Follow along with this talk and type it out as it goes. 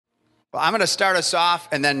Well, I'm going to start us off,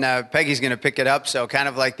 and then Peggy's going to pick it up. So kind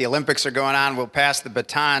of like the Olympics are going on, we'll pass the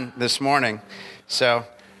baton this morning. So,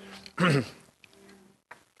 and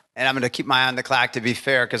I'm going to keep my eye on the clock to be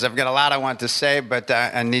fair, because I've got a lot I want to say, but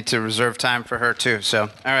I need to reserve time for her too. So, all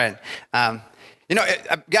right.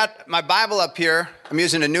 I've got my Bible up here. I'm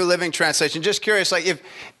using a New Living Translation. Just curious, like if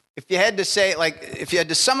you had to say, like if you had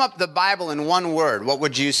to sum up the Bible in one word, what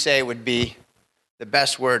would you say would be the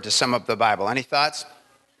best word to sum up the Bible? Any thoughts?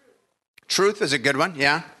 Truth is a good one,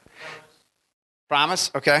 yeah.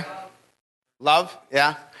 Promise, okay. Love,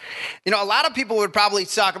 yeah. A lot of people would probably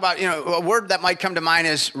talk about, a word that might come to mind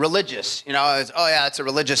is religious. It's a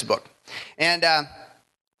religious book. And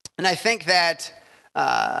I think that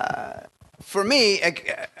for me, I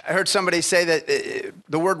heard somebody say that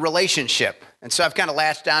the word relationship. And so I've kind of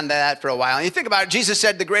latched on to that for a while. And you think about it, Jesus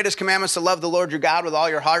said the greatest commandment is to love the Lord your God with all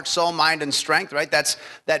your heart, soul, mind, and strength, right? That's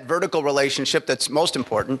that vertical relationship that's most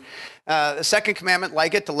important. The second commandment,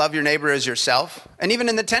 like it, to love your neighbor as yourself. And even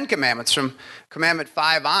in the 10 commandments, from commandment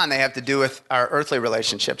 5 on, they have to do with our earthly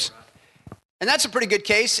relationships. And that's a pretty good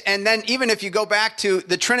case. And then even if you go back to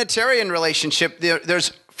the Trinitarian relationship,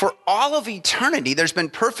 there's for all of eternity, there's been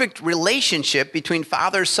perfect relationship between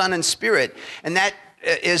Father, Son, and Spirit. And that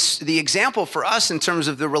is the example for us in terms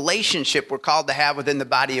of the relationship we're called to have within the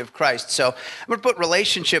body of Christ. So I'm going to put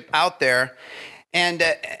relationship out there. And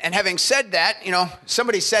having said that,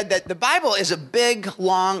 somebody said that the Bible is a big,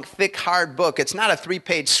 long, thick, hard book. It's not a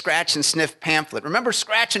 3-page scratch and sniff pamphlet. Remember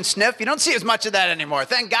scratch and sniff? You don't see as much of that anymore.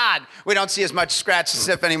 Thank God we don't see as much scratch and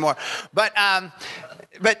sniff anymore. But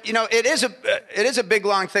it is a big,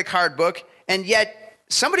 long, thick, hard book. And yet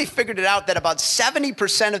somebody figured it out that about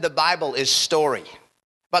 70% of the Bible is story.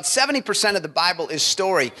 About 70% of the Bible is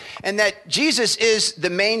story. And that Jesus is the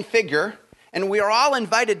main figure. And we are all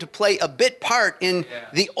invited to play a bit part in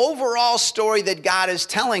the overall story that God is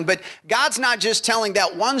telling. But God's not just telling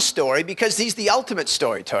that one story, because he's the ultimate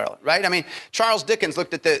storyteller, right? I mean, Charles Dickens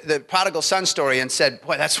looked at the prodigal son story and said,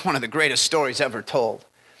 boy, that's one of the greatest stories ever told.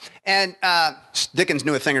 And Dickens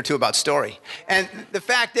knew a thing or two about story. And the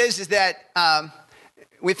fact is that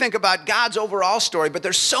we think about God's overall story, but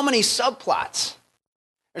there's so many subplots.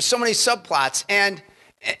 There's so many subplots. And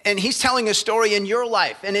he's telling a story in your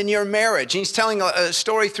life and in your marriage. He's telling a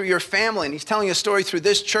story through your family, and he's telling a story through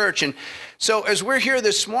this church. And so as we're here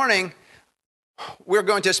this morning, we're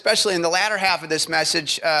going to, especially in the latter half of this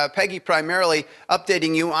message, Peggy primarily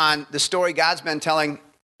updating you on the story God's been telling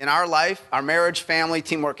in our life, our marriage, family,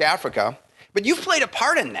 Teamwork Africa. But you've played a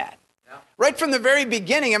part in that. Right from the very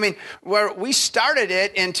beginning. I mean, where we started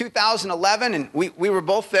it in 2011, and we were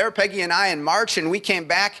both there, Peggy and I, in March, and we came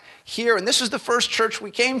back here, and this was the first church we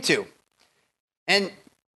came to. And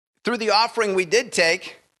through the offering we did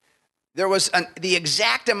take, there was the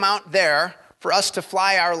exact amount there for us to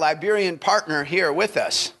fly our Liberian partner here with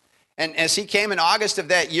us. And as he came in August of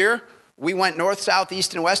that year, we went north, south,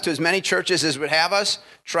 east, and west to as many churches as would have us,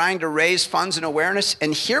 trying to raise funds and awareness.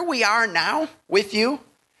 And here we are now with you.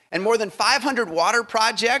 And more than 500 water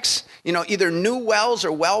projects, either new wells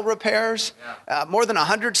or well repairs, more than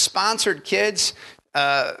 100 sponsored kids.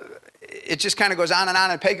 It just kind of goes on,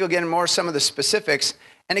 and Peggy will get into more some of the specifics.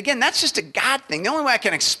 And again, that's just a God thing. The only way I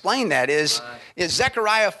can explain that is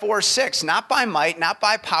Zechariah 4:6, not by might, not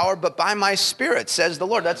by power, but by my Spirit, says the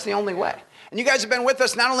Lord. That's the only way. And you guys have been with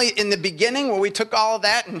us not only in the beginning where we took all of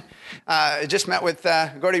that, and I just met with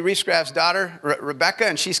Gordy Riesgraff's daughter, Rebecca,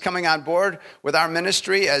 and she's coming on board with our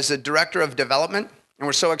ministry as the director of development, and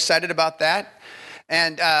we're so excited about that.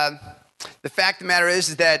 And the fact of the matter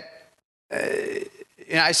is that,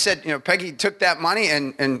 I said, Peggy took that money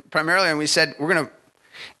and primarily, and we said, we're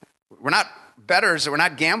not bettors, we're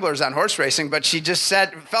not gamblers on horse racing, but she just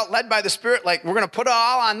felt led by the Spirit, like, we're going to put it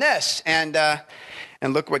all on this.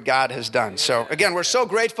 And look what God has done. So again, we're so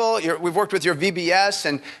grateful. We've worked with your VBS,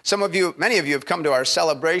 and many of you have come to our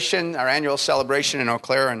celebration, our annual celebration in Eau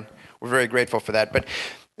Claire, and we're very grateful for that. But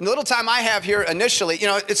in the little time I have here initially,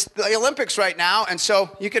 it's the Olympics right now, and so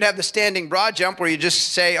you could have the standing broad jump where you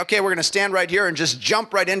just say, okay, we're going to stand right here and just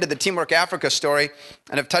jump right into the Teamwork Africa story,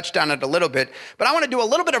 and I've touched on it a little bit. But I want to do a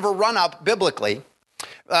little bit of a run-up biblically,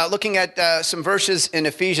 looking at some verses in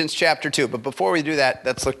Ephesians chapter 2. But before we do that,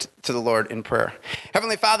 let's look to the Lord in prayer.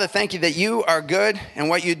 Heavenly Father, thank you that you are good and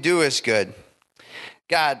what you do is good.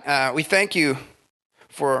 God, we thank you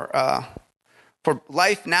for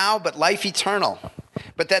life now, but life eternal.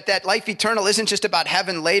 But that life eternal isn't just about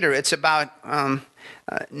heaven later. It's about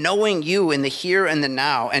knowing you in the here and the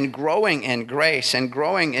now, and growing in grace and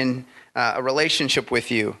growing in a relationship with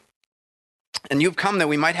you. And you've come that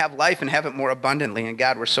we might have life and have it more abundantly. And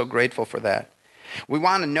God, we're so grateful for that. We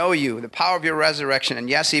want to know you, the power of your resurrection, and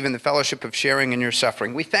yes, even the fellowship of sharing in your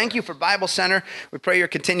suffering. We thank you for Bible Center. We pray your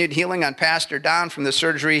continued healing on Pastor Don from the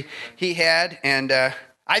surgery he had, and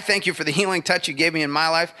I thank you for the healing touch you gave me in my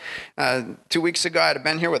life. 2 weeks ago, I'd have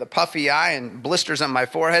been here with a puffy eye and blisters on my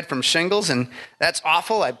forehead from shingles, and that's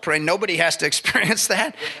awful. I pray nobody has to experience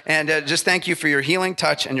that. And just thank you for your healing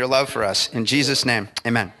touch and your love for us. In Jesus' name,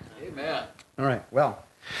 amen. Amen. All right, well,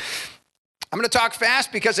 I'm going to talk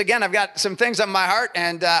fast because, again, I've got some things on my heart,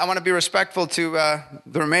 and I want to be respectful to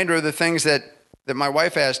the remainder of the things that my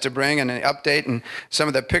wife has to bring, and an update and some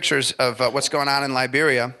of the pictures of what's going on in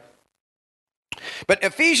Liberia. But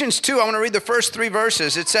Ephesians 2, I want to read the first 3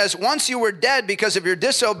 verses. It says, once you were dead because of your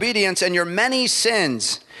disobedience and your many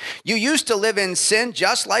sins. You used to live in sin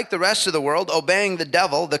just like the rest of the world, obeying the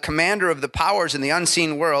devil, the commander of the powers in the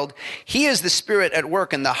unseen world. He is the spirit at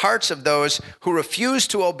work in the hearts of those who refuse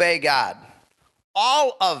to obey God.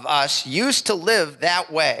 All of us used to live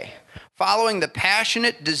that way, following the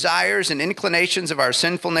passionate desires and inclinations of our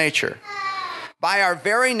sinful nature. By our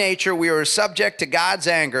very nature, we are subject to God's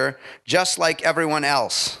anger, just like everyone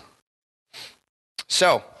else.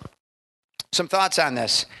 So, some thoughts on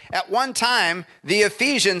this. At one time, the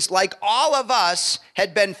Ephesians, like all of us,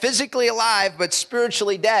 had been physically alive but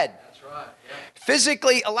spiritually dead. That's right. Yeah.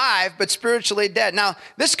 Physically alive but spiritually dead. Now,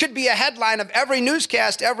 this could be a headline of every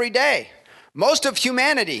newscast every day. Most of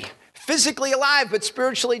humanity, physically alive but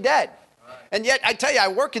spiritually dead. Right. And yet, I tell you, I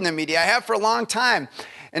work in the media. I have for a long time.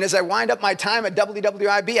 And as I wind up my time at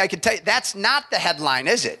WWIB, I can tell you that's not the headline,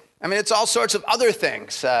 is it? I mean, it's all sorts of other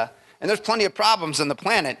things. And there's plenty of problems on the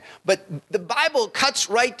planet. But the Bible cuts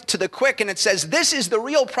right to the quick, and it says, this is the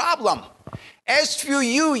real problem. As for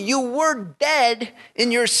you, you were dead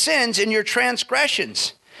in your sins and your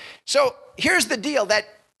transgressions. So here's the deal, that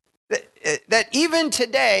even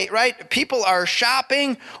today, right, people are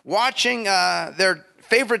shopping, watching their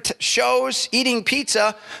favorite shows, eating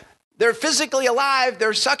pizza. They're physically alive,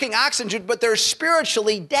 they're sucking oxygen, but they're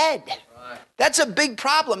spiritually dead. Right. That's a big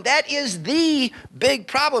problem. That is the big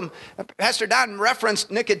problem. Pastor Don referenced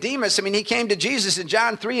Nicodemus. I mean, he came to Jesus in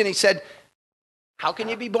John 3 and he said, how can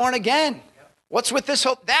you be born again? What's with this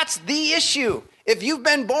hope? That's the issue. If you've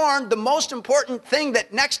been born, the most important thing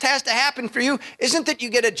that next has to happen for you isn't that you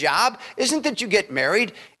get a job, isn't that you get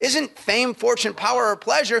married, isn't fame, fortune, power, or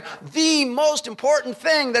pleasure. The most important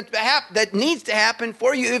thing that needs to happen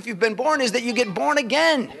for you if you've been born is that you get born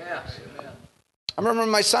again. Yes. Amen. I remember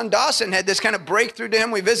my son Dawson had this kind of breakthrough to him.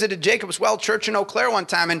 We visited Jacob's Well Church in Eau Claire one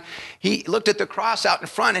time, and he looked at the cross out in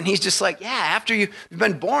front, and he's just like, yeah, after you've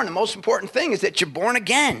been born, the most important thing is that you're born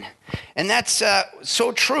again. And that's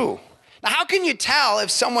so true. Now, how can you tell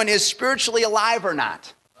if someone is spiritually alive or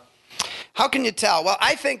not? How can you tell? Well,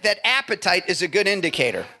 I think that appetite is a good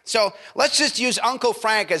indicator. So let's just use Uncle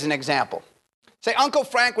Frank as an example. Say Uncle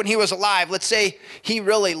Frank, when he was alive, let's say he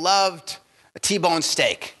really loved a T-bone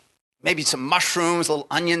steak. Maybe some mushrooms, little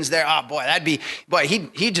onions there. Oh, boy,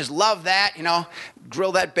 he just loved that,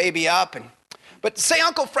 grill that baby up. But say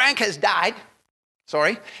Uncle Frank has died,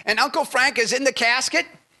 and Uncle Frank is in the casket,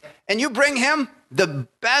 and you bring him the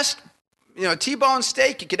best T-bone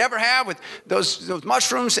steak you could ever have with those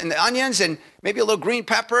mushrooms and the onions and maybe a little green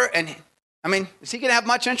pepper. And I mean, is he going to have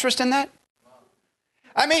much interest in that?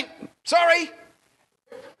 I mean, sorry.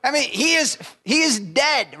 I mean, he is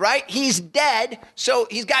dead, right? He's dead, so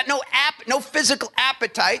he's got no physical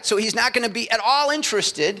appetite, so he's not going to be at all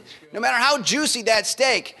interested, no matter how juicy that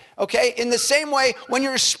steak. Okay? In the same way, when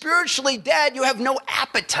you're spiritually dead, you have no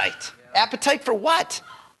appetite. Yeah. Appetite for what?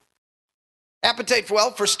 Appetite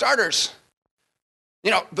for starters,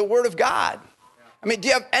 the Word of God. I mean, do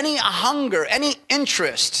you have any hunger, any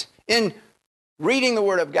interest in reading the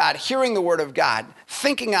Word of God, hearing the Word of God,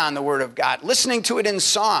 thinking on the Word of God, listening to it in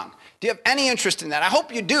song? Do you have any interest in that? I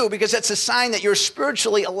hope you do, because that's a sign that you're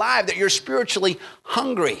spiritually alive, that you're spiritually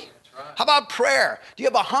hungry. That's right. How about prayer? Do you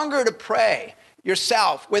have a hunger to pray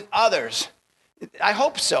yourself with others? I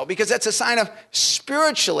hope so, because that's a sign of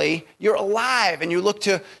spiritually you're alive and you look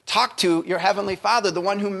to talk to your Heavenly Father, the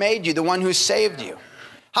one who made you, the one who saved you.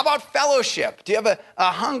 How about fellowship? Do you have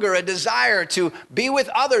a hunger, a desire to be with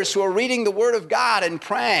others who are reading the Word of God and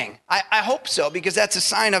praying? I hope so, because that's a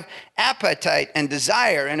sign of appetite and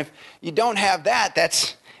desire. And if you don't have that,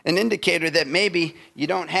 that's an indicator that maybe you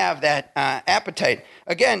don't have that appetite.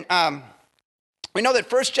 Again, we know that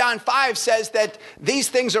 1 John 5 says that these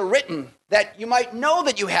things are written that you might know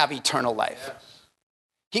that you have eternal life. Yes.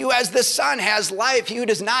 He who has the Son has life. He who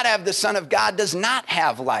does not have the Son of God does not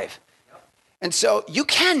have life. Yep. And so you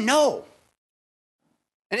can know.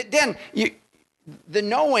 And the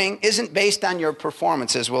knowing isn't based on your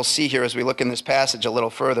performance, as we'll see here as we look in this passage a little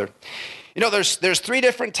further. You know, there's three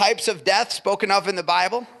different types of death spoken of in the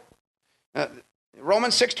Bible.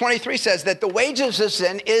 Romans 6:23 says that the wages of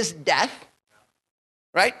sin is death,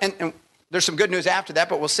 right? And there's some good news after that,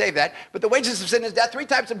 but we'll save that. But the wages of sin is death. Three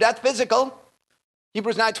types of death: physical.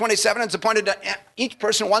 Hebrews 9:27, it's appointed that each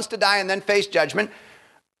person wants to die and then face judgment.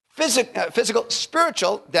 Physical,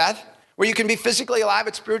 spiritual death, where you can be physically alive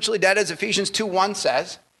but spiritually dead, as Ephesians 2:1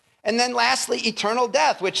 says. And then lastly, eternal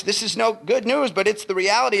death, which this is no good news, but it's the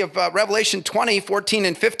reality of Revelation 20:14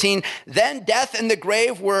 and 15. Then death and the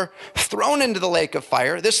grave were thrown into the lake of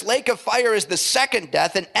fire. This lake of fire is the second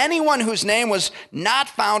death, and anyone whose name was not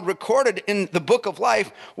found recorded in the book of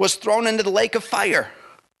life was thrown into the lake of fire.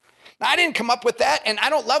 Now, I didn't come up with that, and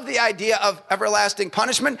I don't love the idea of everlasting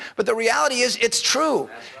punishment, but the reality is it's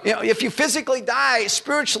true. You know, if you physically die,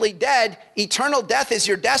 spiritually dead, eternal death is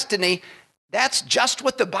your destiny. That's just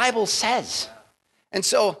what the Bible says. And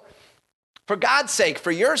so, for God's sake,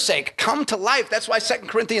 for your sake, come to life. That's why 2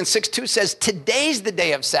 Corinthians 6:2 says, today's the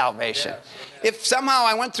day of salvation. Yes. If somehow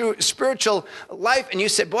I went through spiritual life and you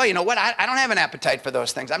said, boy, you know what, I don't have an appetite for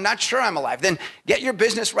those things. I'm not sure I'm alive. Then get your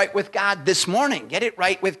business right with God this morning. Get it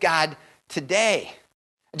right with God today.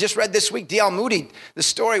 I just read this week, D.L. Moody, the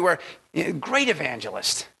story where, great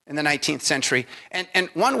evangelist in the 19th century. And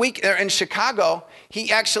one week there in Chicago,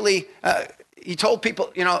 he actually... he told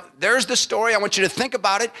people, you know, there's the story. I want you to think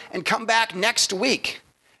about it and come back next week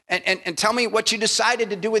and tell me what you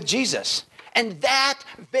decided to do with Jesus. And that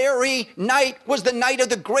very night was the night of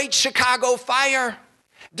the Great Chicago Fire,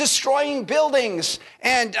 destroying buildings,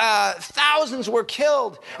 and thousands were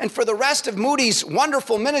killed. And for the rest of Moody's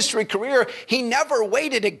wonderful ministry career, he never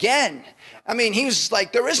waited again. I mean, he was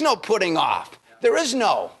like, there is no putting off. There is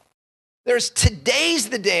no. Today's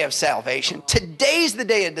the day of salvation. Today's the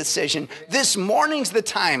day of decision. This morning's the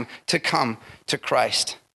time to come to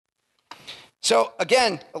Christ. So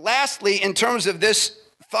again, lastly, in terms of this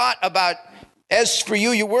thought about, as for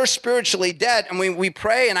you, you were spiritually dead. And we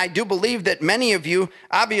pray, and I do believe that many of you,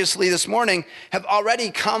 obviously this morning, have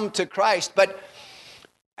already come to Christ.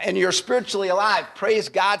 And you're spiritually alive. Praise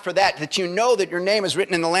God for that you know that your name is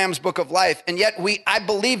written in the Lamb's Book of Life. And yet I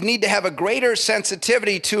believe, need to have a greater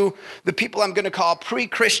sensitivity to the people I'm going to call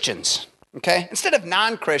pre-Christians, okay? Instead of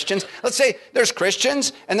non-Christians, let's say there's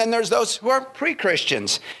Christians, and then there's those who are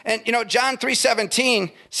pre-Christians. And, you know, John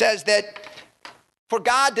 3:17 says that, for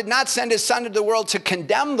God did not send his Son into the world to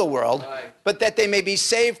condemn the world, but that they may be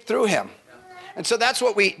saved through him. And so that's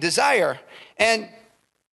what we desire. And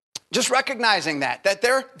just recognizing that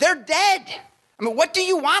they're dead. I mean, what do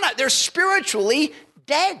you want? They're spiritually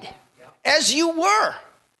dead, as you were.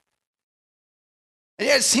 And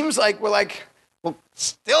yet it seems like we're like, well,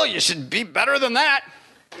 still you should be better than that.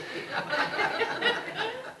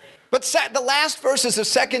 But the last verses of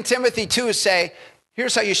 2 Timothy 2 say,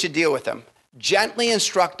 here's how you should deal with them. Gently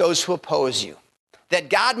instruct those who oppose you, that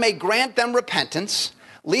God may grant them repentance,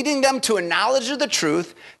 leading them to a knowledge of the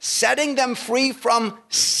truth, setting them free from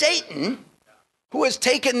Satan, who has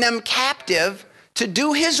taken them captive to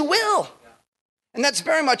do his will. And that's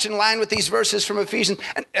very much in line with these verses from Ephesians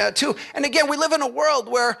 2. And again, we live in a world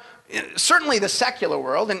where certainly the secular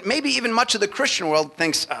world, and maybe even much of the Christian world,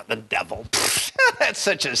 thinks, the devil, that's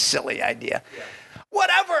such a silly idea. Yeah.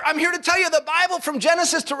 Whatever, I'm here to tell you the Bible from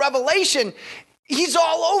Genesis to Revelation, he's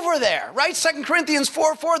all over there, right? 2 Corinthians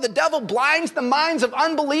 4:4, the devil blinds the minds of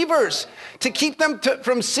unbelievers to keep them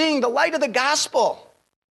from seeing the light of the gospel.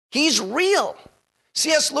 He's real.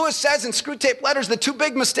 C.S. Lewis says in Screwtape Letters, the two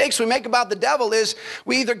big mistakes we make about the devil is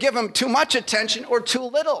we either give him too much attention or too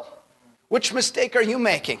little. Which mistake are you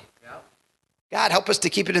making? God, help us to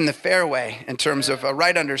keep it in the fair way in terms of a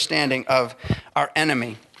right understanding of our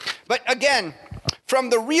enemy. But again, from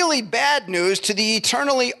the really bad news to the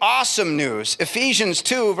eternally awesome news, Ephesians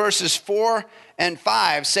 2 verses 4 and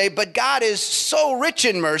 5 say, but God is so rich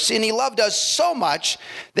in mercy, and he loved us so much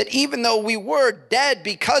that even though we were dead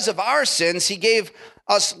because of our sins, he gave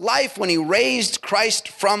us life when he raised Christ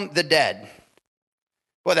from the dead.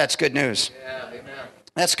 Well, that's good news. Yeah, amen.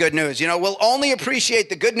 That's good news. You know, we'll only appreciate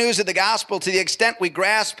the good news of the gospel to the extent we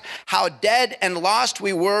grasp how dead and lost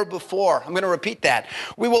we were before. I'm going to repeat that.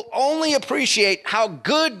 We will only appreciate how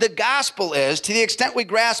good the gospel is to the extent we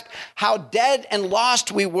grasp how dead and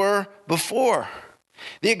lost we were before.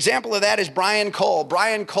 The example of that is Brian Cole.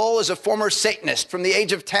 Brian Cole is a former Satanist from the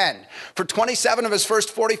age of 10. For 27 of his first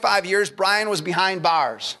 45 years, Brian was behind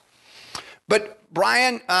bars. But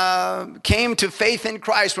Brian came to faith in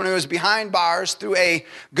Christ when he was behind bars through a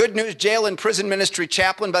Good News Jail and Prison Ministry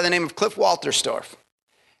chaplain by the name of Cliff Walterstorff.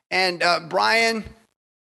 And Brian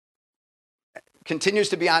continues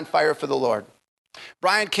to be on fire for the Lord.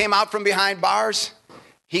 Brian came out from behind bars.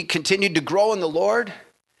 he continued to grow in the Lord.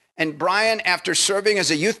 And Brian, after serving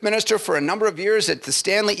as a youth minister for a number of years at the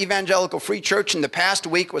Stanley Evangelical Free Church in the past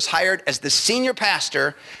week, was hired as the senior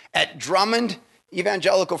pastor at Drummond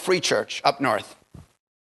Evangelical Free Church up north.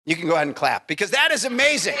 You can go ahead and clap, because that is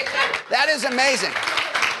amazing. That is amazing.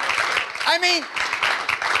 I mean,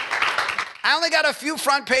 I only got a few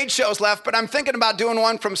front page shows left, but I'm thinking about doing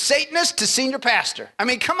one from Satanist to senior pastor. I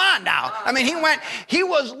mean, come on now. I mean, he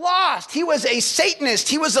was lost. He was a Satanist.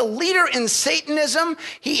 He was a leader in Satanism.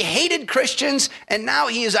 He hated Christians, and now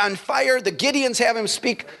he is on fire. The Gideons have him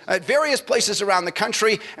speak at various places around the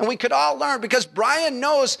country, and we could all learn, because Brian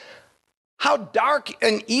knows how dark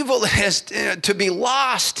and evil it is to be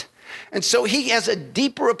lost. And so he has a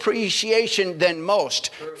deeper appreciation than most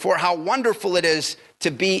for how wonderful it is to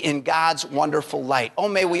be in God's wonderful light. Oh,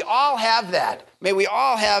 may we all have that. May we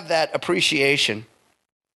all have that appreciation.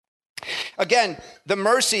 Again, the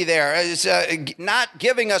mercy there is not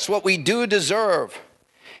giving us what we do deserve.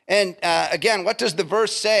 And again, what does the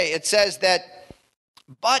verse say? It says that,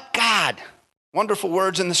 but God, wonderful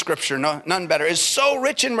words in the scripture, none better, is so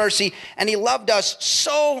rich in mercy, and he loved us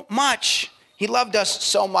so much. He loved us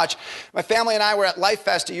so much. My family and I were at Life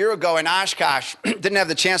Fest a year ago in Oshkosh. Didn't have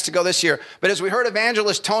the chance to go this year. But as we heard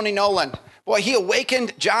evangelist Tony Nolan, boy, he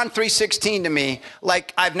awakened John 3:16 to me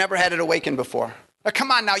like I've never had it awakened before. Now,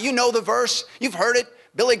 come on now, you know the verse. You've heard it.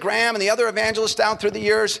 Billy Graham and the other evangelists down through the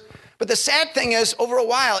years. But the sad thing is, over a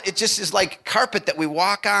while, it just is like carpet that we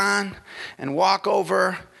walk on and walk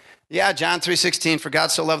over. Yeah, John 3:16, for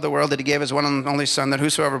God so loved the world that he gave his one and only son, that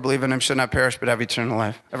whosoever believe in him should not perish but have eternal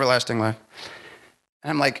life, everlasting life. And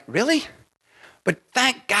I'm like, really? But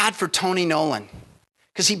thank God for Tony Nolan,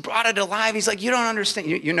 because he brought it alive. He's like, you don't understand.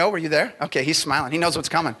 You know, were you there? Okay, he's smiling. He knows what's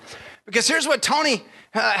coming. Because here's what Tony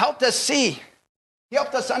helped us see. He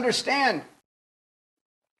helped us understand.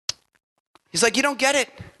 He's like, you don't get it.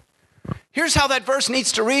 Here's how that verse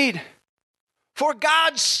needs to read. For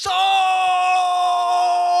God so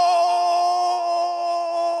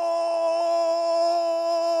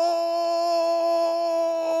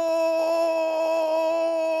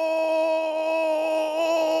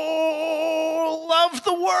loved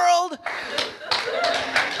the world.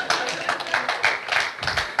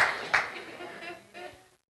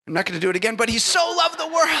 I'm not going to do it again, but he so loved the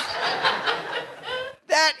world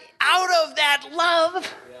that out of that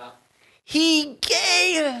love, he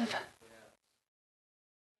gave.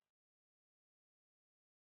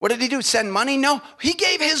 What did he do? Send money? No. He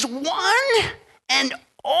gave his one and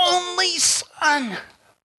only son,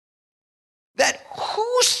 that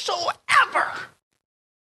whosoever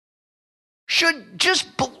should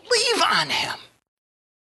just believe on him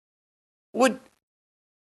would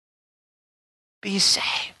be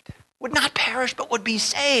saved, would not perish, but would be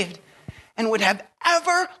saved, and would have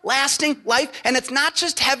everlasting life. And it's not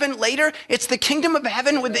just heaven later, it's the kingdom of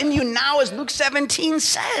heaven within you now, as Luke 17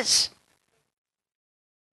 says.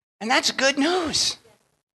 And that's good news.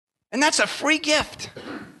 And that's a free gift.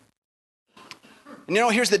 And you know,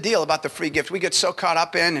 here's the deal about the free gift. We get so caught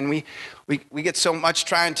up in, and we get so much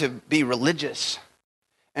trying to be religious.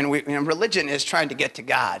 And religion is trying to get to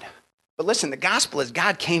God. But listen, the gospel is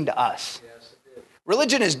God came to us. Yes, it did.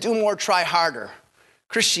 Religion is do more, try harder.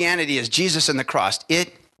 Christianity is Jesus and the cross.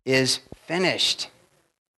 It is finished.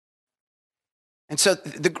 And so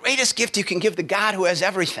the greatest gift you can give the God who has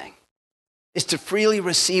everything is to freely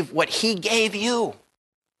receive what he gave you.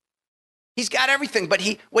 He's got everything, but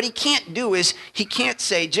what he can't do is he can't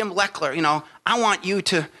say, Jim Leckler, I want you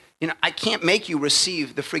to, I can't make you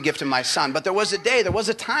receive the free gift of my son. But there was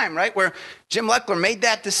a time, right, where Jim Leckler made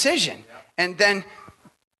that decision. And then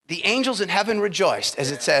the angels in heaven rejoiced,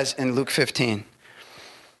 as it says in Luke 15.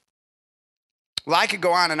 Well, I could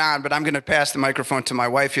go on and on, but I'm going to pass the microphone to my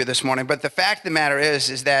wife here this morning. But the fact of the matter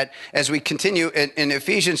is that as we continue in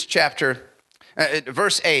Ephesians chapter,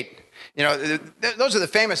 verse 8, those are the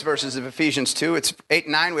famous verses of Ephesians 2. It's 8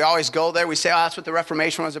 and 9. We always go there. We say, that's what the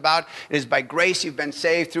Reformation was about. It is by grace you've been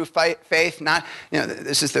saved through faith. Not,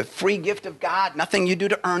 this is the free gift of God. Nothing you do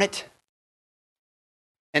to earn it.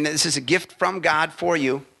 And this is a gift from God for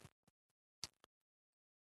you.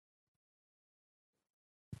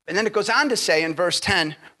 And then it goes on to say in verse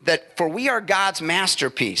 10 that for we are God's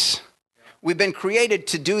masterpiece. We've been created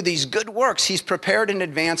to do these good works he's prepared in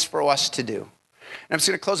advance for us to do. And I'm just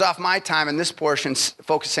going to close off my time in this portion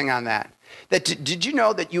focusing on that. Did you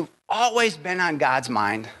know that you've always been on God's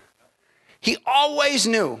mind? He always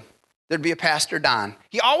knew there'd be a Pastor Don.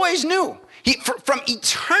 He always knew. From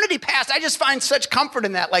eternity past, I just find such comfort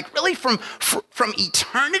in that. Like, really, from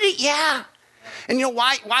eternity? Yeah. And you know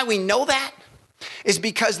why we know that? Is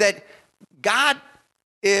because that God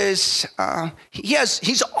is,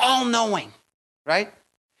 he's all-knowing, right?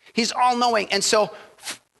 He's all-knowing. And so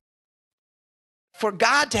for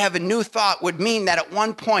God to have a new thought would mean that at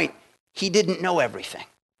one point he didn't know everything.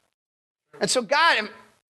 And so God,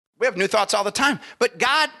 we have new thoughts all the time, but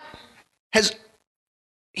God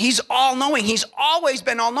he's all-knowing. He's always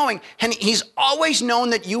been all-knowing, and he's always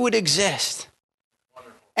known that you would exist.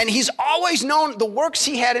 And he's always known the works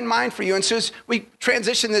he had in mind for you. And so as we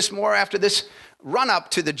transition this more after this run-up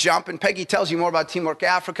to the jump, and Peggy tells you more about Teamwork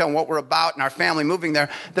Africa and what we're about and our family moving there,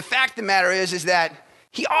 the fact of the matter is that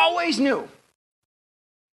he always knew.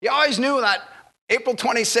 He always knew that April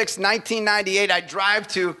 26, 1998, I'd drive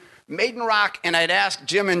to Maiden Rock, and I'd ask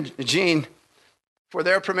Jim and Jean for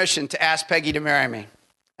their permission to ask Peggy to marry me,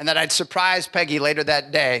 and that I'd surprise Peggy later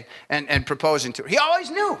that day and proposing to her. He always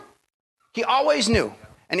knew. He always knew.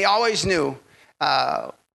 And he always knew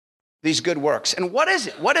these good works. And what is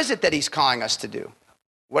it? What is it that he's calling us to do?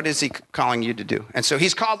 What is he calling you to do? And so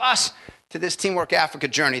he's called us to this Teamwork Africa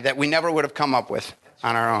journey that we never would have come up with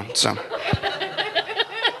on our own. So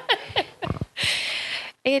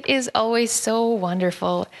it is always so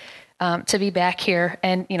wonderful to be back here.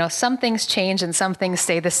 And, some things change and some things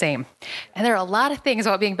stay the same. And there are a lot of things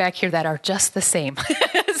about being back here that are just the same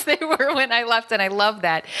as they were when I left. And I love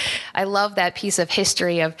that. I love that piece of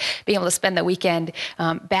history of being able to spend the weekend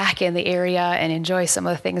back in the area and enjoy some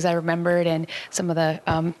of the things I remembered and some of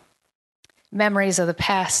the memories of the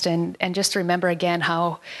past, and just remember again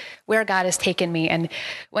where God has taken me. And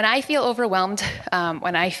when I feel overwhelmed,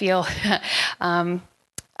 when I feel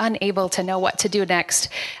unable to know what to do next,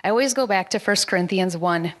 I always go back to 1 Corinthians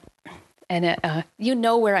 1, and you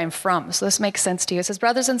know where I'm from, so this makes sense to you. It says,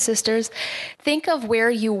 brothers and sisters, think of where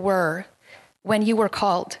you were when you were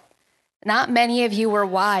called. Not many of you were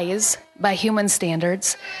wise by human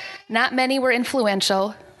standards. Not many were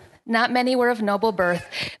influential. Not many were of noble birth.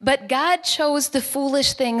 But God chose the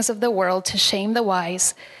foolish things of the world to shame the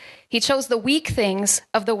wise. He chose the weak things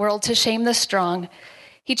of the world to shame the strong.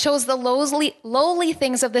 He chose the lowly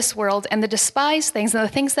things of this world and the despised things and the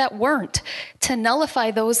things that weren't to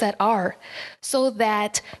nullify those that are, so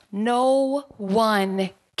that no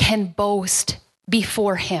one can boast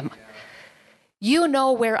before him. You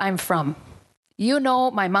know where I'm from. You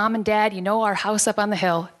know my mom and dad. You know our house up on the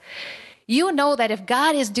hill. You know that if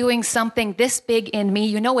God is doing something this big in me,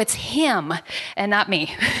 you know it's him and not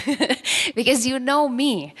me because you know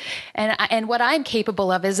me. And what I'm capable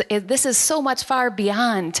of is this is so much far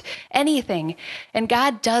beyond anything. And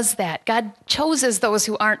God does that. God chooses those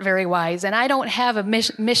who aren't very wise. And I don't have a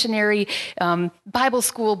missionary Bible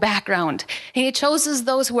school background. And he chooses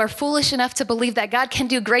those who are foolish enough to believe that God can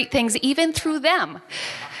do great things even through them,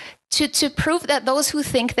 to prove that those who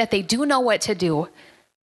think that they do know what to do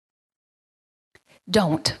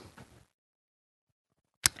don't.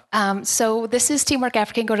 So this is Teamwork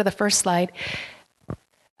Africa. Go to the first slide.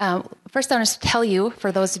 First, I want to tell you,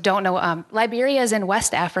 for those who don't know, Liberia is in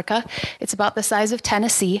West Africa. It's about the size of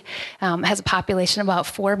Tennessee. Has a population of about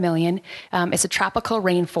 4 million. It's a tropical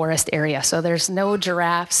rainforest area, so there's no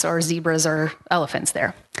giraffes or zebras or elephants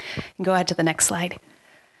there. You can go ahead to the next slide.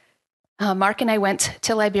 Mark and I went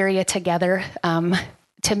to Liberia together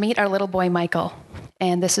to meet our little boy, Michael.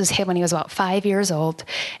 And this is him when he was about 5 years old.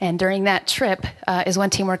 And during that trip is when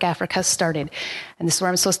Teamwork Africa started. And this is where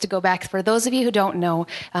I'm supposed to go back. For those of you who don't know,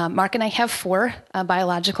 Mark and I have 4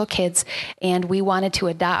 biological kids, and we wanted to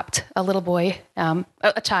adopt a little boy,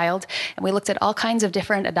 a child. And we looked at all kinds of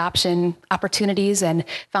different adoption opportunities and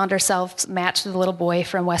found ourselves matched with a little boy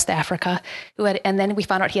from West Africa. And then we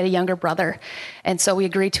found out he had a younger brother. And so we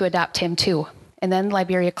agreed to adopt him too. And then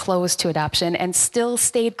Liberia closed to adoption and still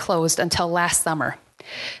stayed closed until last summer.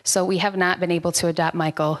 So we have not been able to adopt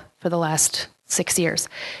Michael for the last 6 years.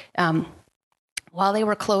 While they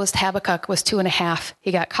were closed, Habakkuk was 2.5.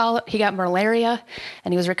 He got malaria,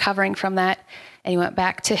 and he was recovering from that. And he went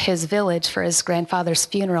back to his village for his grandfather's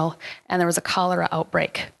funeral, and there was a cholera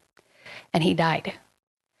outbreak, and he died.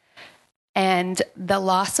 And the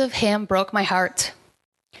loss of him broke my heart.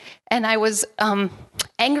 And I was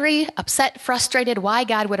angry, upset, frustrated why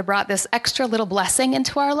God would have brought this extra little blessing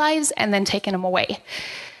into our lives and then taken him away.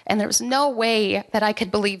 And there was no way that I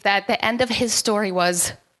could believe that the end of his story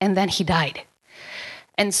was, and then he died.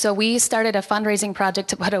 And so we started a fundraising project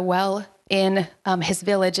to put a well in his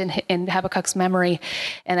village in Habakkuk's memory.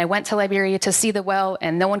 And I went to Liberia to see the well,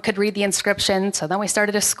 and no one could read the inscription. So then we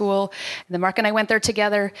started a school. And then Mark and I went there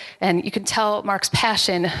together, and you can tell Mark's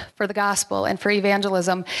passion for the gospel and for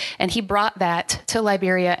evangelism. And he brought that to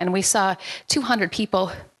Liberia, and we saw 200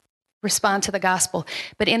 people respond to the gospel.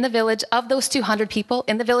 But in the village, of those 200 people,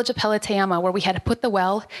 in the village of Peleteyama, where we had put the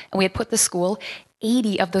well and we had put the school,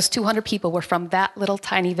 80 of those 200 people were from that little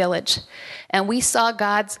tiny village. And we saw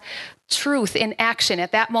God's truth in action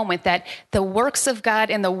at that moment, that the works of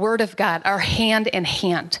God and the word of God are hand in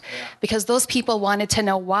hand, because those people wanted to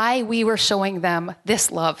know why we were showing them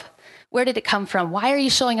this love. Where did it come from? Why are you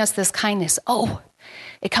showing us this kindness? Oh,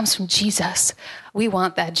 it comes from Jesus. We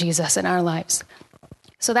want that Jesus in our lives.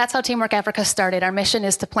 So that's how Teamwork Africa started. Our mission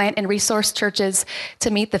is to plant and resource churches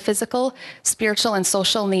to meet the physical, spiritual, and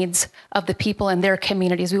social needs of the people in their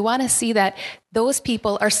communities. We want to see that those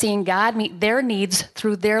people are seeing God meet their needs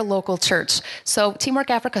through their local church. So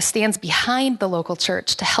Teamwork Africa stands behind the local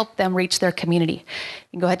church to help them reach their community.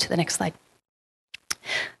 You can go ahead to the next slide.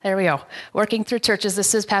 There we go. Working through churches.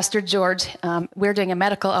 This is Pastor George. We're doing a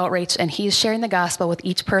medical outreach, and he's sharing the gospel with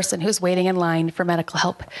each person who's waiting in line for medical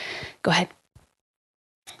help. Go ahead.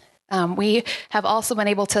 We have also been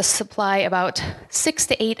able to supply about 6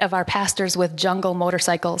 to 8 of our pastors with jungle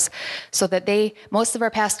motorcycles, so that most of our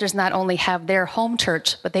pastors not only have their home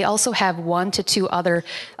church, but they also have 1 to 2 other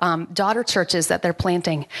daughter churches that they're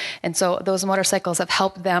planting. And so those motorcycles have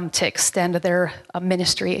helped them to extend their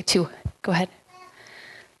ministry to. Go ahead.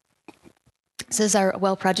 This is our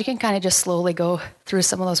well project. You can kind of just slowly go through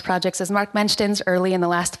some of those projects. As Mark mentioned, early in the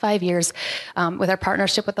last 5 years, with our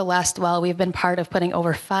partnership with the Last Well, we've been part of putting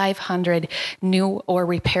over 500 new or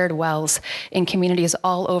repaired wells in communities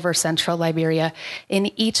all over central Liberia.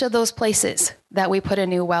 In each of those places that we put a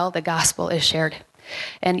new well, the gospel is shared.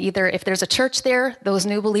 And either if there's a church there, those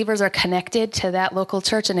new believers are connected to that local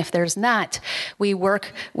church. And if there's not, we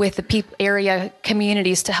work with the area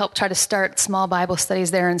communities to help try to start small Bible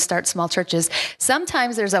studies there and start small churches.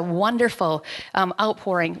 Sometimes there's a wonderful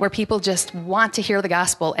outpouring where people just want to hear the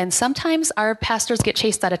gospel. And sometimes our pastors get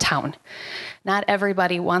chased out of town. Not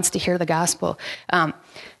everybody wants to hear the gospel.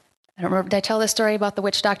 I don't remember, did I tell this story about the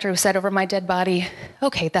witch doctor who said over my dead body?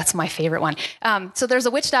 Okay, that's my favorite one. So there's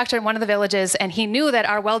a witch doctor in one of the villages, and he knew that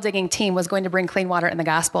our well digging team was going to bring clean water and the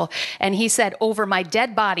gospel. And he said, over my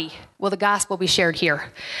dead body will the gospel be shared here.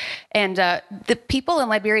 And the people in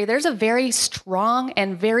Liberia, there's a very strong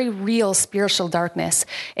and very real spiritual darkness.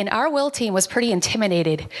 And our well team was pretty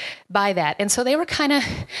intimidated by that. And so they were kind of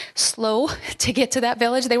slow to get to that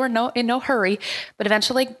village. They were in no hurry, but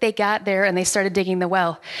eventually they got there and they started digging the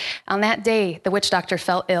well. On that day, the witch doctor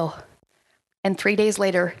fell ill. And 3 days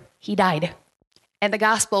later, he died. And the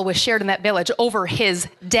gospel was shared in that village over his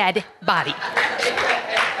dead body.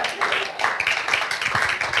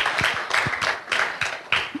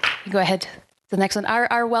 Go ahead. The next one.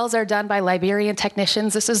 Our wells are done by Liberian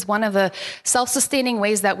technicians. This is one of the self-sustaining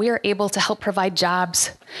ways that we are able to help provide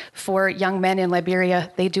jobs for young men in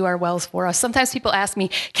Liberia. They do our wells for us. Sometimes people ask me,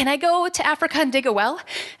 can I go to Africa and dig a well?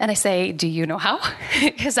 And I say, do you know how?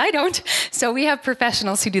 Because I don't. So we have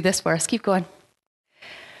professionals who do this for us. Keep going.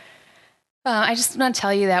 I just want to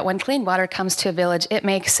tell you that when clean water comes to a village, it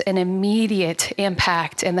makes an immediate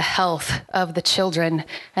impact in the health of the children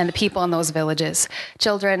and the people in those villages.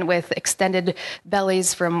 Children with extended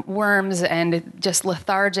bellies from worms and just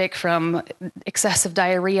lethargic from excessive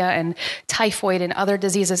diarrhea and typhoid and other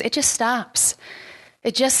diseases. It just stops.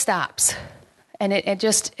 It just stops. And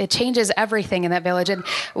it changes everything in that village. And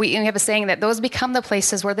we have a saying that those become the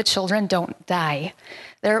places where the children don't die.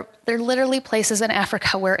 They're literally places in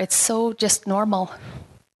Africa where it's so just normal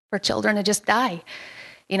for children to just die.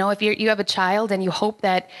 You know, if you have a child and you hope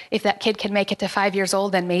that if that kid can make it to 5 years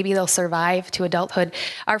old, then maybe they'll survive to adulthood.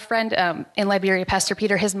 Our friend in Liberia, Pastor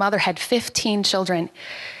Peter, his mother had 15 children.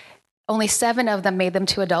 Only 7 of them made them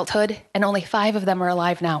to adulthood, and only 5 of them are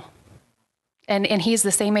alive now. And he's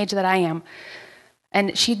the same age that I am.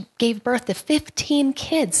 And she gave birth to 15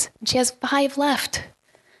 kids. And she has 5 left.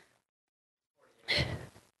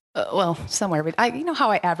 Well, somewhere. You know how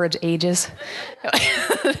I average ages?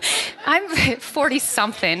 I'm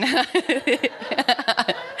 40-something.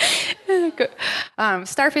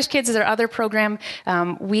 Starfish Kids is our other program.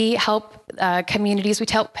 We help communities, we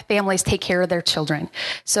help families take care of their children.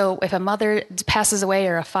 So if a mother passes away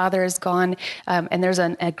or a father is gone, and there's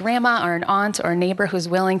a grandma or an aunt or a neighbor who's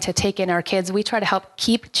willing to take in our kids, we try to help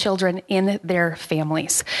keep children in their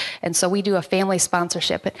families. And so we do a family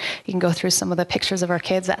sponsorship. You can go through some of the pictures of our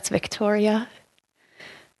kids. That's Victoria.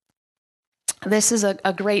 This is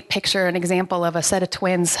a great picture, an example of a set of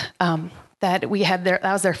twins that we had that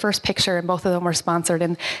was their first picture, and both of them were sponsored,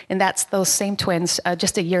 and that's those same twins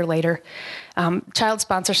just a year later. Child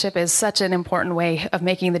sponsorship is such an important way of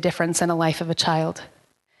making the difference in the life of a child.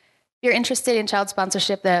 you're interested in child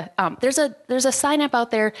sponsorship, there's a sign up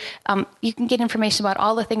out there. You can get information about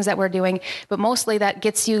all the things that we're doing, but mostly that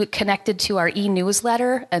gets you connected to our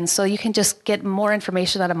e-newsletter, and so you can just get more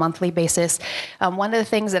information on a monthly basis. One of the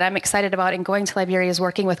things that I'm excited about in going to Liberia is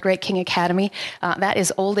working with Great King Academy. That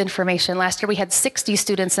is old information. Last year we had 60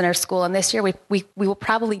 students in our school, and this year we will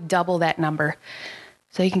probably double that number.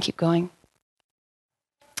 So you can keep going.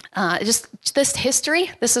 Just this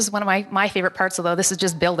history, this is one of my favorite parts, although this is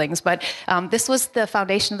just buildings, but this was the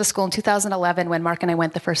foundation of the school in 2011 when Mark and I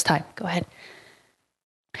went the first time. Go ahead.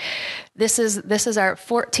 This is our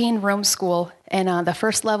 14-room school, and the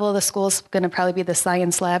first level of the school is going to probably be the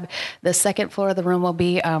science lab. The second floor of the room will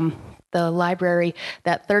be the library.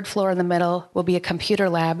 That third floor in the middle will be a computer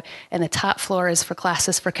lab, and the top floor is for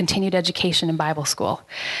classes for continued education and Bible school.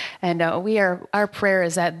 And our prayer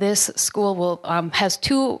is that this school has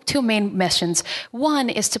two main missions. One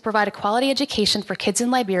is to provide a quality education for kids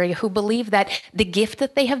in Liberia who believe that the gift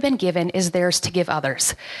that they have been given is theirs to give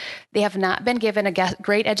others. They have not been given a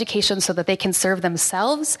great education so that they can serve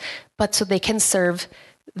themselves, but so they can serve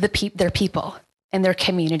their people and their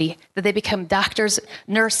community, that they become doctors,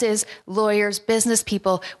 nurses, lawyers, business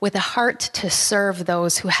people with a heart to serve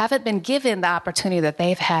those who haven't been given the opportunity that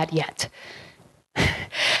they've had yet.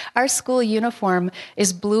 Our school uniform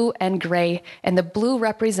is blue and gray, and the blue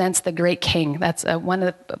represents the great king. That's one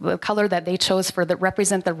of the color that they chose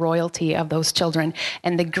represent the royalty of those children.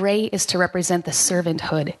 And the gray is to represent the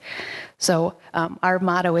servanthood. So our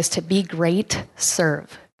motto is to be great,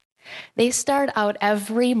 serve. They start out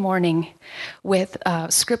every morning with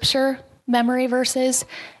scripture, memory verses,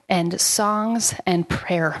 and songs and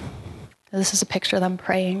prayer. This is a picture of them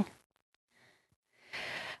praying.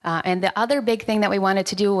 And the other big thing that we wanted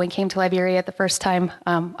to do when we came to Liberia the first time,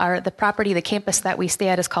 the campus that we stay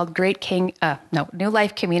at is called New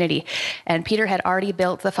Life Community. And Peter had already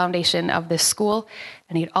built the foundation of this school,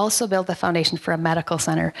 and he'd also built the foundation for a medical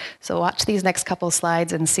center. So watch these next couple of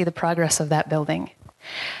slides and see the progress of that building.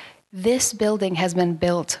 This building has been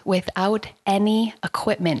built without any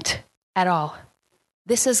equipment at all.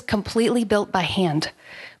 This is completely built by hand,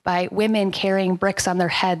 by women carrying bricks on their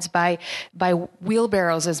heads, by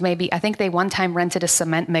wheelbarrows I think they one time rented a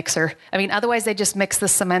cement mixer. I mean, otherwise they just mix the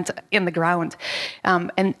cement in the ground.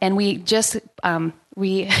 And we just,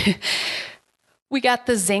 we got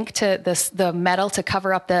the zinc the metal to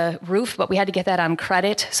cover up the roof, but we had to get that on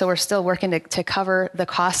credit. So we're still working to cover the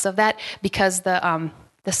cost of that because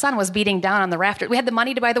the sun was beating down on the rafter. We had the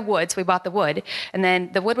money to buy the wood, so we bought the wood. And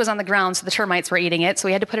then the wood was on the ground, so the termites were eating it. So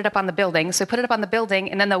we had to put it up on the building. So we put it up on the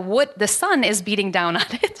building, and then the sun is beating down on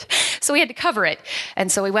it. So we had to cover it.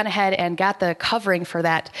 And so we went ahead and got the covering for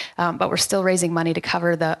that. But we're still raising money to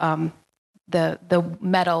cover the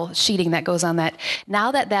metal sheeting that goes on that.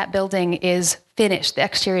 Now that building is finished, the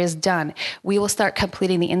exterior is done, we will start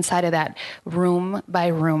completing the inside of that room by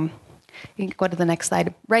room. You can go to the next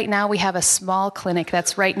slide. Right now, we have a small clinic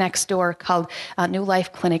that's right next door called New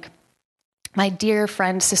Life Clinic. My dear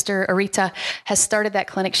friend, Sister Arita, has started that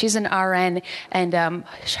clinic. She's an RN, and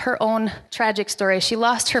her own tragic story, she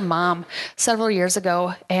lost her mom several years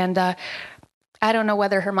ago, and I don't know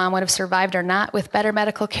whether her mom would have survived or not with better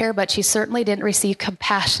medical care, but she certainly didn't receive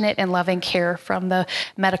compassionate and loving care from the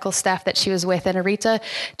medical staff that she was with. And Arita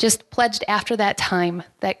just pledged after that time,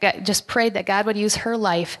 just prayed that God would use her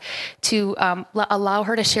life to allow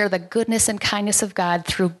her to share the goodness and kindness of God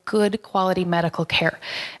through good quality medical care.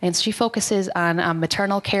 And she focuses on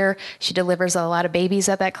maternal care. She delivers a lot of babies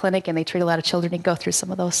at that clinic, and they treat a lot of children. You can go through some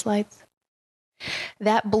of those slides.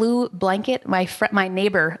 That blue blanket, my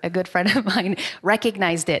neighbor, a good friend of mine,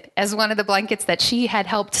 recognized it as one of the blankets that she had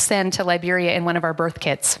helped send to Liberia in one of our birth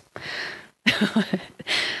kits.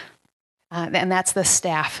 And that's the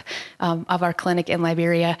staff of our clinic in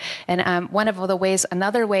Liberia. And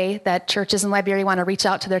another way that churches in Liberia want to reach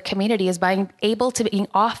out to their community is by able to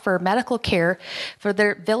offer medical care for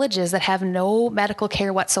their villages that have no medical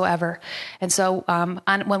care whatsoever. And so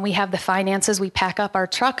when we have the finances, we pack up our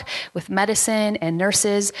truck with medicine and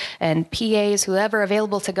nurses and PAs, whoever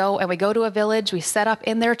available to go, and we go to a village, we set up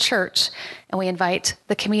in their church, and we invite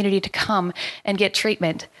the community to come and get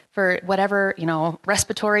treatment for whatever,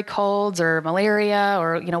 respiratory colds or malaria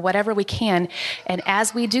or, whatever we can. And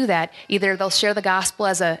as we do that, either they'll share the gospel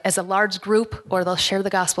as a large group, or they'll share the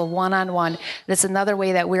gospel one-on-one. That's another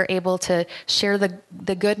way that we're able to share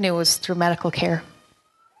the good news through medical care.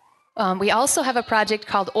 We also have a project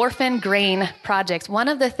called Orphan Grain Project. One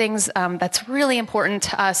of the things that's really important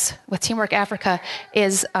to us with Teamwork Africa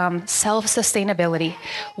is self-sustainability.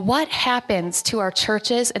 What happens to our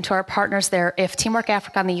churches and to our partners there if Teamwork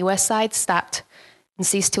Africa on the U.S. side stopped?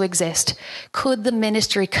 cease to exist? Could the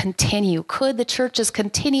ministry continue? Could the churches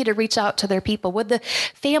continue to reach out to their people? Would the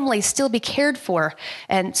families still be cared for?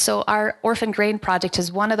 And so our Orphan Grain Project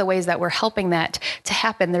is one of the ways that we're helping that to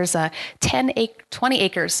happen. There's 20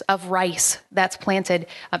 acres of rice that's planted,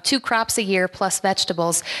 2 crops a year plus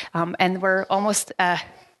vegetables. And we're almost...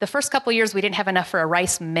 the first couple of years, we didn't have enough for a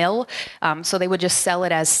rice mill, so they would just sell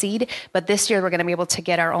it as seed. But this year, we're going to be able to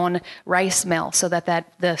get our own rice mill so that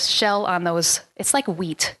the shell on those, it's like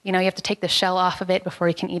wheat. You have to take the shell off of it before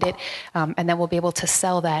you can eat it, and then we'll be able to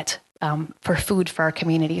sell that for food for our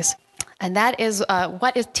communities. And that is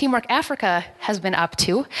what Teamwork Africa has been up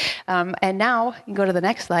to. And now, you can go to the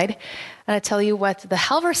next slide. I'm going to tell you what the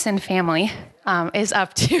Halverson family is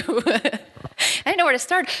up to. I didn't know where to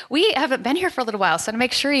start. We haven't been here for a little while, so to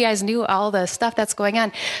make sure you guys knew all the stuff that's going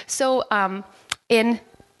on. So in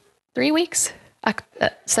 3 weeks,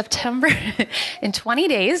 September, in 20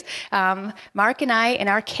 days, Mark and I and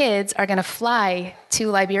our kids are going to fly to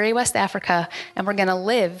Liberia, West Africa, and we're going to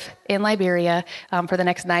live in Liberia for the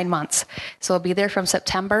next 9 months. So we'll be there from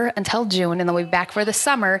September until June, and then we'll be back for the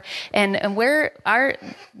summer. And we're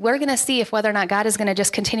going to see if whether or not God is going to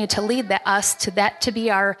just continue to lead us to be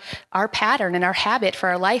our pattern and our habit for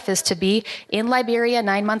our life is to be in Liberia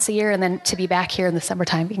 9 months a year and then to be back here in the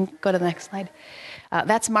summertime. You can go to the next slide.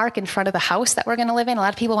 That's Mark in front of the house that we're going to live in. A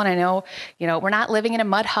lot of people want to know, we're not living in a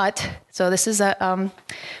mud hut. So this is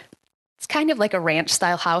it's kind of like a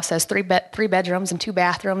ranch-style house. It has 3 bedrooms and 2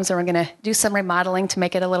 bathrooms, and we're going to do some remodeling to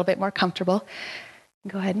make it a little bit more comfortable.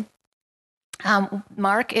 Go ahead.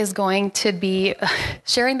 Mark is going to be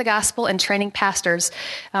sharing the gospel and training pastors,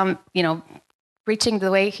 preaching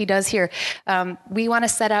the way he does here. We want to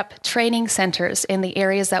set up training centers in the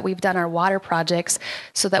areas that we've done our water projects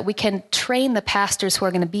so that we can train the pastors who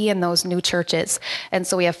are going to be in those new churches. And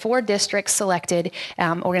so we have 4 districts selected.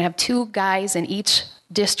 We're going to have 2 guys in each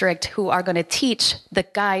district who are going to teach the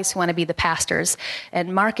guys who want to be the pastors.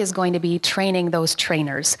 And Mark is going to be training those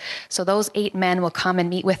trainers. So those 8 men will come and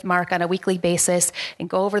meet with Mark on a weekly basis and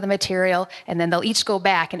go over the material, and then they'll each go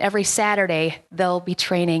back, and every Saturday they'll be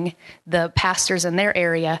training the pastors in their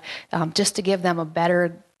area just to give them a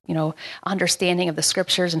better understanding of the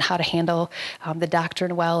scriptures and how to handle the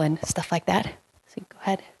doctrine well and stuff like that. So go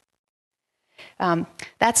ahead.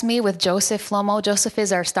 That's me with Joseph Flomo. Joseph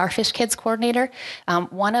is our Starfish Kids coordinator.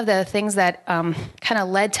 One of the things that kind of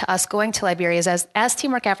led to us going to Liberia is as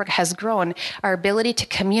Teamwork Africa has grown, our ability to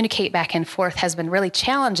communicate back and forth has been really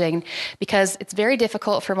challenging because it's very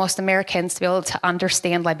difficult for most Americans to be able to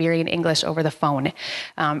understand Liberian English over the phone.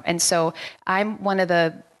 And so I'm one of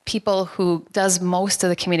the people who does most of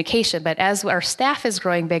the communication, but as our staff is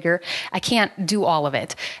growing bigger, I can't do all of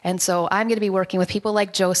it. And so I'm going to be working with people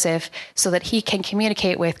like Joseph so that he can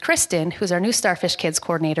communicate with Kristen, who's our new Starfish Kids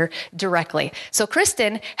coordinator, directly. So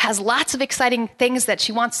Kristen has lots of exciting things that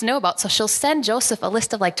she wants to know about, so she'll send Joseph a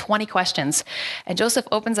list of like 20 questions. And Joseph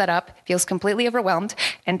opens that up, feels completely overwhelmed,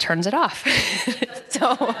 and turns it off.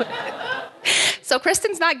 So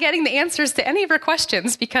Kristen's not getting the answers to any of her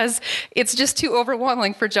questions because it's just too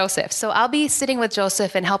overwhelming for Joseph. So I'll be sitting with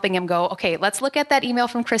Joseph and helping him go, okay, let's look at that email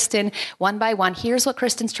from Kristen one by one. Here's what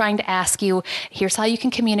Kristen's trying to ask you. Here's how you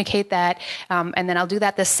can communicate that. And then I'll do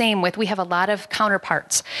that the same with, we have a lot of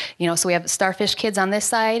counterparts. So we have Starfish Kids on this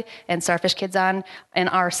side and Starfish Kids on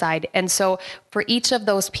our side. And so for each of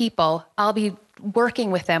those people, I'll be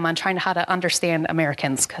working with them on trying how to understand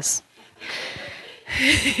Americans because...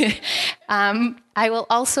 I will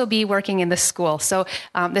also be working in the school. So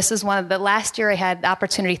this is one of the last year I had the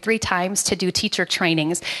opportunity 3 times to do teacher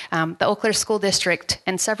trainings. The Eau Claire School District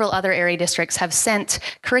and several other area districts have sent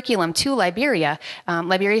curriculum to Liberia.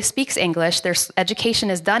 Liberia speaks English. Their education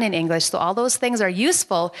is done in English. So all those things are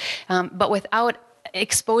useful, but without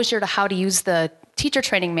exposure to how to use the teacher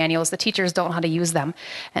training manuals, the teachers don't know how to use them.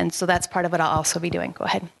 And so that's part of what I'll also be doing. Go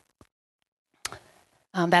ahead.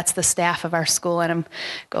 That's the staff of our school, and I'm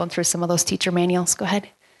going through some of those teacher manuals. Go ahead.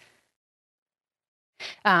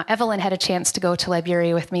 Evelyn had a chance to go to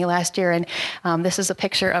Liberia with me last year, and this is a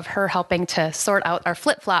picture of her helping to sort out our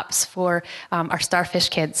flip-flops for our Starfish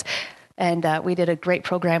Kids. And we did a great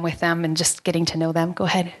program with them and just getting to know them. Go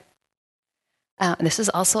ahead. This is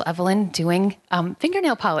also Evelyn doing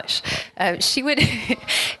fingernail polish. She would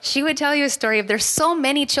tell you a story of there's so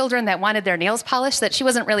many children that wanted their nails polished that she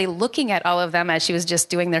wasn't really looking at all of them as she was just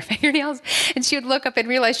doing their fingernails. And she would look up and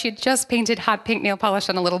realize she had just painted hot pink nail polish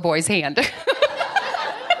on a little boy's hand.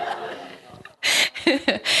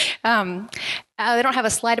 I don't have a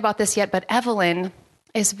slide about this yet, but Evelyn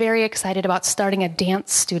is very excited about starting a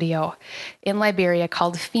dance studio in Liberia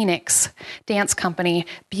called Phoenix Dance Company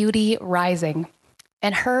Beauty Rising.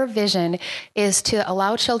 And her vision is to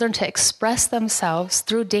allow children to express themselves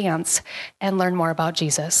through dance and learn more about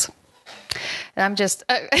Jesus. And I'm just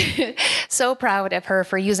so proud of her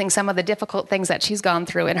for using some of the difficult things that she's gone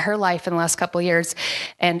through in her life in the last couple of years,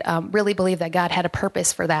 and really believe that God had a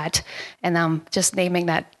purpose for that. And just naming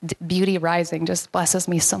that Beauty Rising just blesses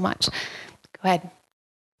me so much. Go ahead.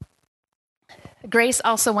 Grace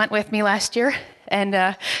also went with me last year,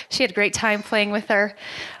 and she had a great time playing with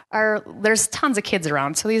there's tons of kids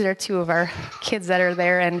around, so these are two of our kids that are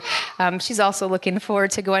there, and she's also looking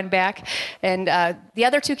forward to going back. And the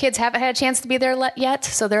other two kids haven't had a chance to be there yet,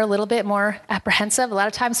 so they're a little bit more apprehensive. A lot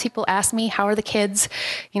of times people ask me, how are the kids,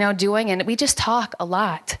 doing? And we just talk a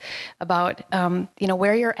lot about,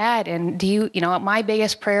 where you're at. And my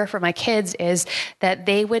biggest prayer for my kids is that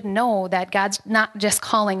they would know that God's not just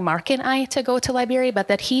calling Mark and I to go to Liberia, but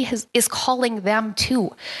that he is calling them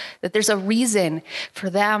too, that there's a reason for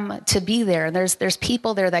them to be there. And there's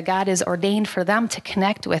people there that God has ordained for them to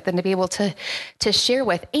connect with and to be able to share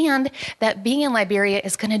with. And that being in Liberia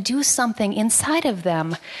is going to do something inside of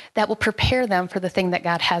them that will prepare them for the thing that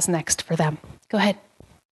God has next for them. Go ahead.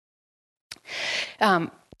 I'm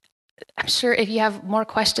sure if you have more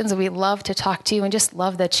questions, we'd love to talk to you and just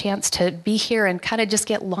love the chance to be here and kind of just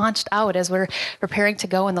get launched out as we're preparing to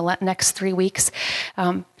go in the next 3 weeks.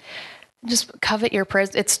 Just covet your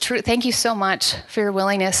prayers. It's true. Thank you so much for your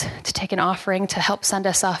willingness to take an offering to help send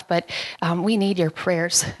us off. But we need your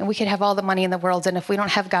prayers. And we could have all the money in the world, and if we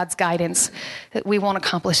don't have God's guidance, we won't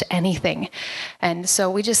accomplish anything. And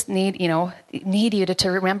so we just need you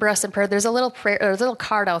to remember us in prayer. There's a little prayer, or a little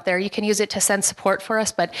card out there. You can use it to send support for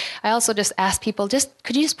us. But I also just ask people,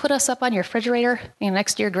 could you just put us up on your refrigerator,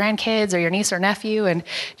 next to your grandkids or your niece or nephew, and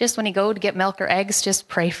just when you go to get milk or eggs, just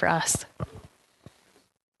pray for us.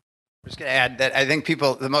 I'm just going to add that I think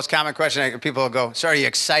the most common question, people will go, so are you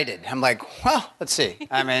excited? I'm like, well, let's see.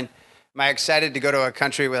 I mean, am I excited to go to a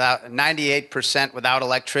country 98% without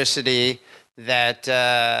electricity, that,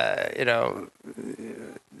 there's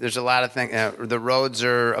a lot of things, the roads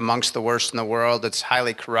are amongst the worst in the world, it's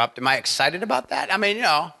highly corrupt. Am I excited about that? I mean,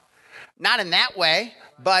 not in that way,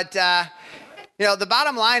 but, the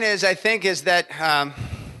bottom line is, I think, is that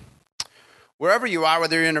wherever you are,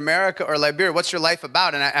 whether you're in America or Liberia, what's your life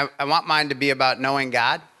about? And I want mine to be about knowing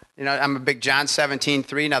God. I'm a big John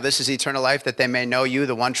 17:3. Now, this is eternal life, that they may know you,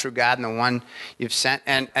 the one true God, and the one you've sent.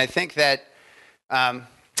 And I think that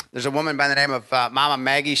there's a woman by the name of Mama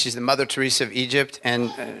Maggie. She's the Mother Teresa of Egypt.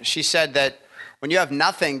 And she said that when you have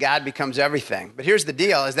nothing, God becomes everything. But here's the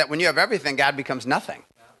deal, is that when you have everything, God becomes nothing.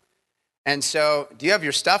 And so, do you have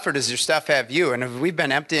your stuff, or does your stuff have you? And we've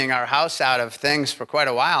been emptying our house out of things for quite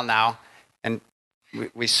a while now. And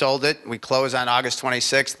we sold it. We close on August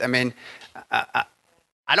 26th. I mean,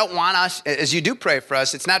 I don't want us, as you do pray for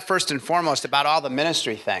us, it's not first and foremost about all the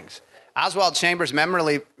ministry things. Oswald Chambers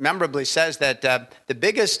memorably says that the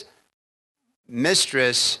biggest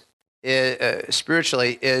mistress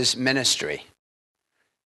spiritually is ministry.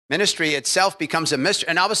 Ministry itself becomes a mystery.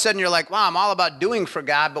 And all of a sudden you're like, wow, I'm all about doing for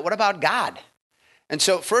God, but what about God? And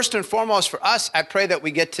so first and foremost for us, I pray that we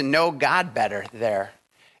get to know God better there.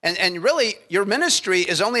 And really, your ministry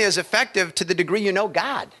is only as effective to the degree you know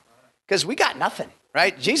God, because we got nothing,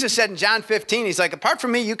 right? Jesus said in John 15, he's like, apart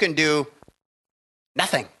from me, you can do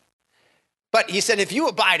nothing. But he said, if you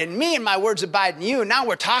abide in me and my words abide in you, now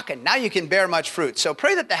we're talking. Now you can bear much fruit. So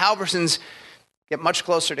pray that the Halversons get much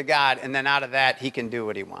closer to God, and then out of that, he can do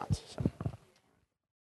what he wants. So.